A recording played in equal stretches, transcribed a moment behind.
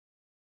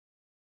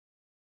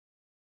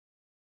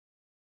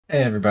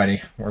Hey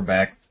everybody, we're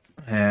back,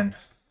 and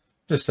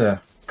just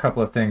a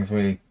couple of things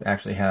we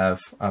actually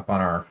have up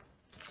on our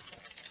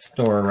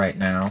store right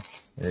now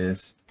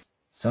is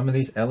some of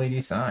these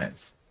LED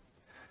signs.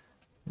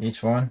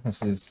 Each one,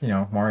 this is,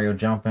 Mario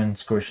jumping,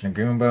 squishing a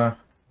Goomba.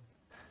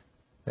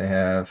 They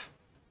have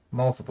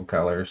multiple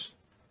colors.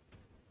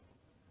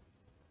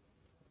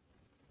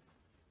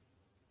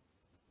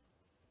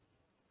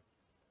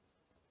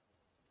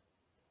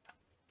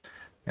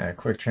 Got a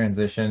quick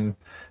transition.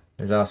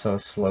 There's also a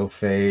slow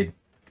fade.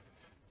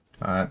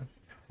 We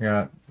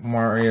got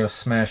Mario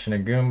smashing a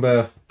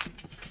Goomba.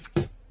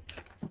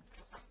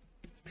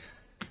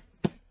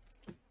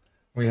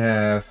 We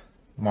have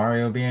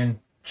Mario being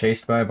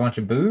chased by a bunch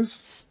of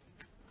boos.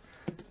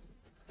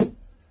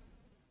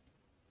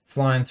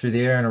 Flying through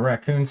the air in a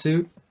raccoon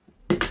suit.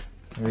 At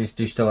least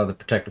you still have the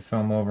protective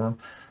film over him.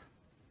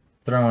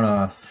 Throwing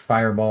a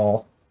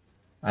fireball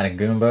at a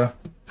Goomba.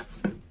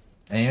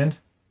 And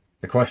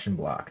the question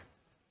block.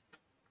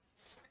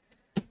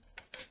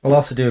 We'll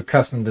also do a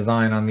custom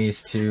design on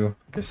these two.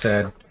 Like I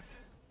said,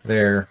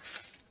 they're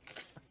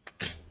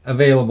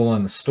available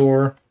in the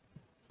store.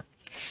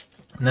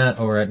 Not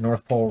over at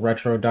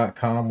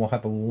northpoleretro.com. We'll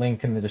have a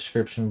link in the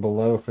description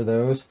below for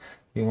those.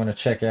 If you want to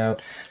check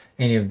out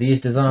any of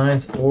these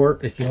designs, or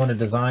if you want a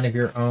design of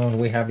your own,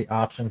 we have the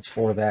options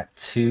for that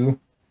too.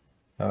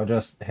 So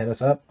just hit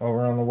us up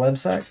over on the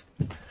website.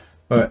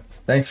 But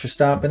thanks for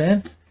stopping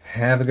in.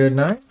 Have a good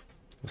night.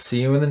 We'll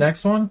see you in the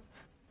next one.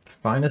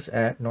 Find us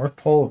at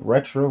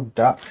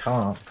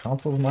northpoleretro.com.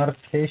 Consoles,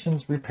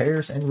 modifications,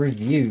 repairs, and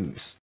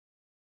reviews.